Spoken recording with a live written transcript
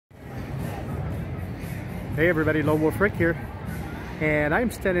Hey everybody, Lonewulfrick here, and I'm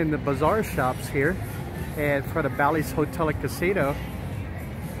standing in the bazaar shops here in front of Bally's Hotel and Casino.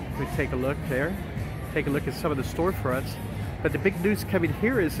 We take a look there, take a look at some of the storefronts. But the big news coming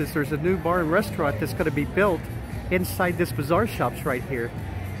here is there's a new bar and restaurant that's going to be built inside this bazaar shops right here.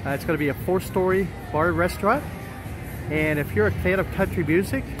 It's going to be a 4-story bar and restaurant, and if you're a fan of country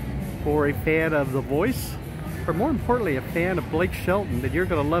music or a fan of The Voice, or more importantly a fan of Blake Shelton, then you're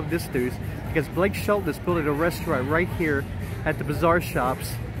going to love this news, because Blake Shelton is building a restaurant right here at the bazaar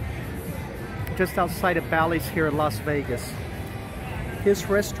shops just outside of Bally's here in Las Vegas. His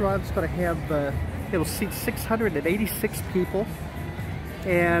restaurant is going to have, it'll seat 686 people,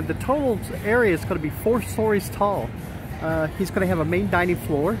 and the total area is going to be 4 stories tall. He's going to have a main dining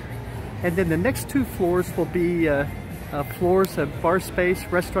floor, and then the next 2 floors will be floors of bar space,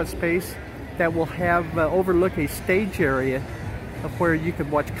 restaurant space, that will have overlook a stage area of where you can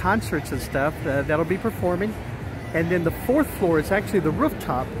watch concerts and stuff that'll be performing. And then the 4th floor is actually the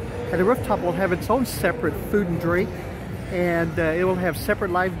rooftop, and the rooftop will have its own separate food and drink, and it will have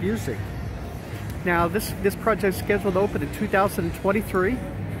separate live music. Now this project is scheduled to open in 2023,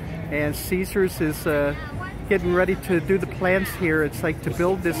 and Caesars is getting ready to do the plans here. It's like to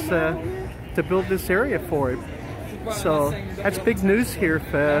build this area for it. So that's big news here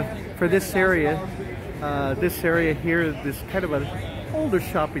for this area. This area here is kind of an older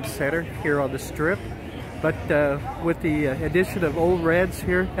shopping center here on the Strip, but with the addition of Old Reds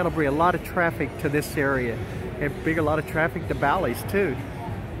here, that'll bring a lot of traffic to this area and bring a lot of traffic to Bally's too.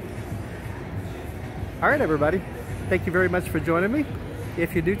 All right, everybody, thank you very much for joining me.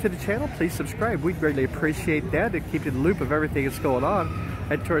 If you're new to the channel, please subscribe. We'd greatly appreciate that to keep you in the loop of everything that's going on.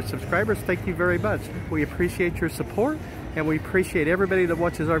 And to our subscribers, thank you very much. We appreciate your support, and we appreciate everybody that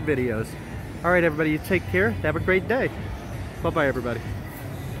watches our videos. All right, everybody, you take care. Have a great day. Bye-bye, everybody.